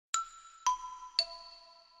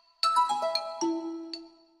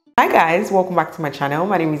guys, welcome back to my channel.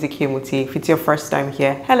 My name is Okemute. If it's your first time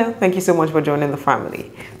here, hello, thank you so much for joining the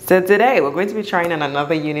family. So today we're going to be trying on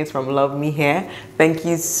another unit from Luvme Hair. Thank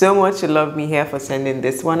you so much to Luvme Hair for sending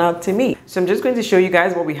this one out to me. So I'm just going to show you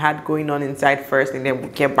guys what we had going on inside first, and then we'll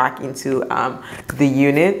get back into the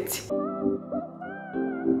unit.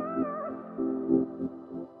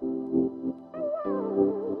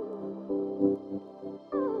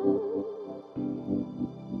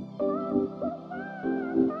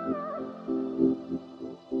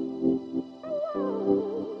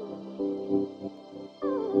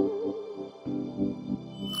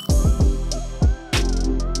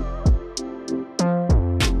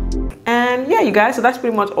 And yeah, you guys, so that's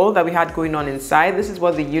pretty much all that we had going on inside. This is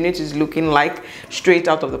what the unit is looking like straight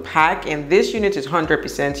out of the pack, and this unit is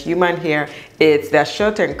 100% human hair. It's that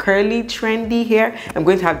short and curly trendy hair. I'm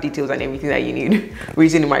going to have details and everything that you need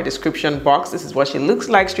written in my description box. This is what she looks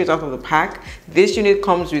like straight out of the pack. This unit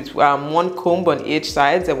comes with one comb on each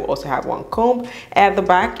side, and we also have one comb at the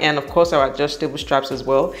back, and of course our adjustable straps as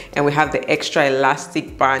well. And we have the extra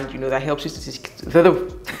elastic band, you know, that helps you to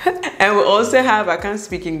and we also have, I can't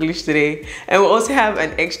speak English today, and we also have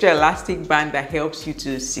an extra elastic band that helps you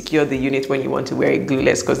to secure the unit when you want to wear it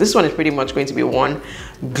glueless, because this one is pretty much going to be one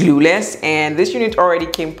glueless. And this unit already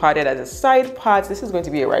came parted as a side part. This is going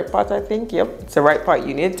to be a right part, I think. Yep, it's a right part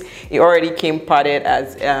unit. It already came parted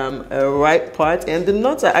as a right part, and the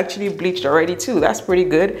knots are actually bleached already too. That's pretty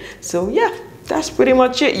good. So yeah, that's pretty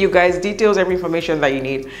much it, you guys. Details, every information that you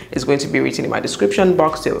need is going to be written in my description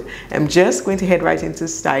box. So I'm just going to head right into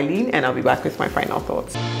styling, and I'll be back with my final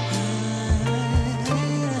thoughts.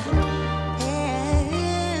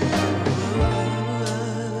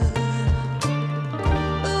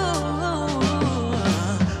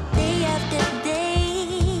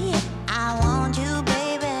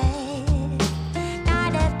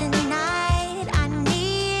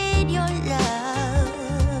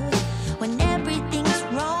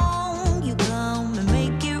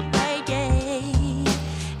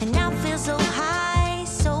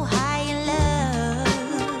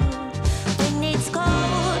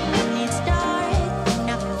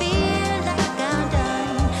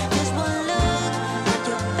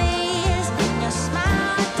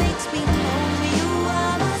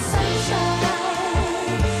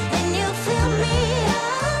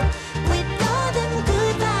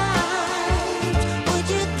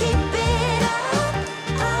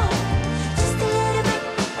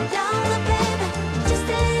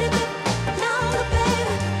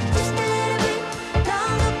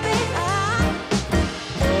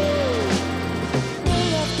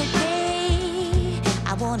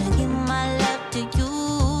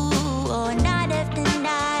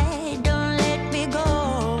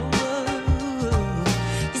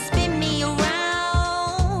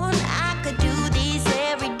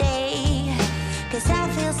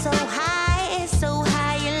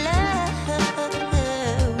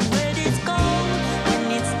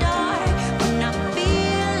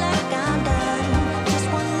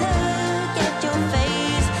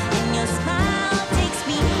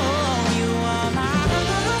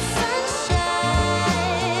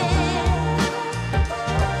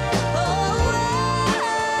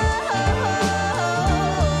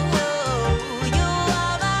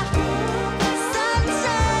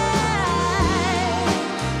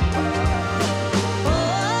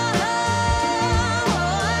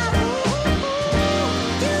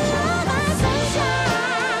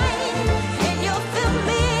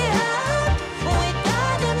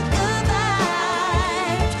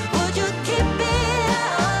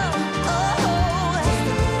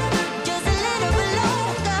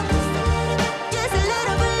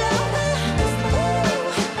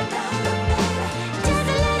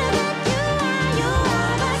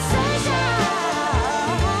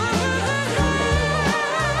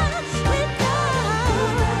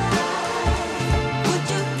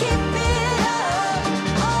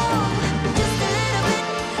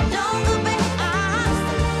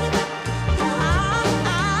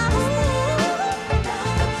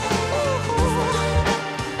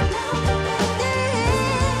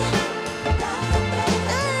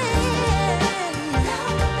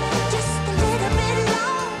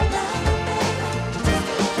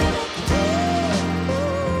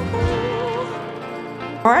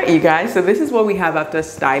 Alright, you guys, so this is what we have after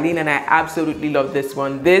styling, and I absolutely love this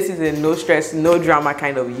one. This is a no stress, no drama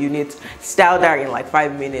kind of unit. Styled out in like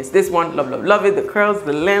 5 minutes. This one, love it. The curls,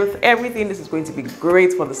 the length, everything. This is going to be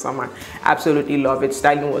great for the summer. Absolutely love it.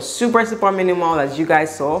 Styling was super minimal, as you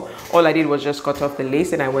guys saw. All I did was just cut off the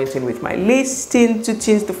lace, and I went in with my lace tint to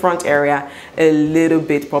tint the front area a little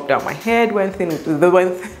bit. Popped out my head, went in with the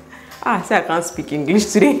See, I can't speak English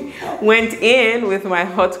today. Went in with my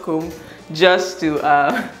hot comb just to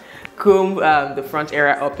comb the front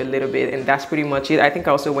area up a little bit, and that's pretty much it. I think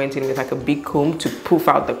I also went in with like a big comb to poof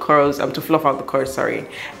out the curls, to fluff out the curls, sorry,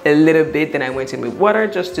 a little bit. Then I went in with water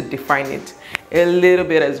just to define it a little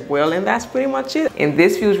bit as well, and that's pretty much it. And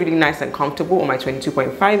this feels really nice and comfortable on my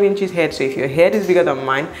 22.5 inches head. So if your head is bigger than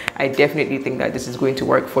mine, I definitely think that this is going to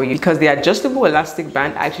work for you, because the adjustable elastic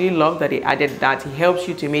band, I actually love that it added that. It helps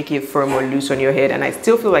you to make it firm or loose on your head, and I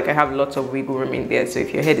still feel like I have lots of wiggle room in there. So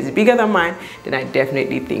if your head is bigger than mine, then I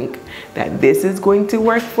definitely think that this is going to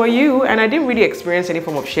work for you. And I didn't really experience any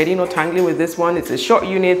form of shedding or tangling with this one. It's a short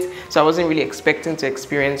unit, so I wasn't really expecting to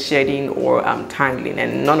experience shedding or tangling,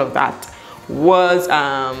 and none of that was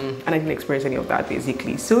and I didn't experience any of that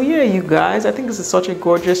basically. So yeah, you guys, I think this is such a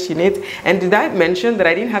gorgeous unit. And did I mention that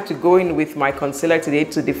I didn't have to go in with my concealer today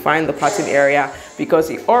to define the parting area, because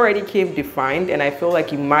it already came defined, and I feel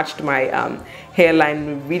like it matched my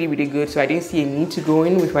hairline really good. So I didn't see a need to go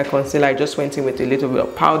in with my concealer. I just went in with a little bit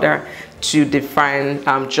of powder to define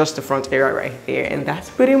just the front area right there, and that's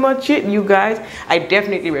pretty much it, you guys. I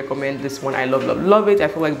definitely recommend this one. I love it. I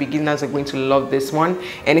feel like beginners are going to love this one.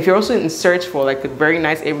 And if you're also in search for like a very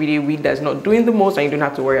nice everyday wig that's not doing the most and you don't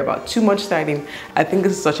have to worry about too much styling, I think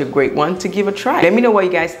this is such a great one to give a try. Let me know what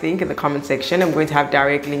you guys think in the comment section. I'm going to have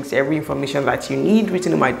direct links to every information that you need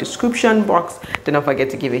written in my description box. Do not forget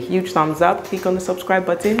to give a huge thumbs up, click on the subscribe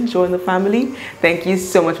button, join the family. Thank you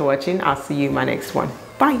so much for watching. I'll see you in my next one.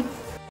 Bye.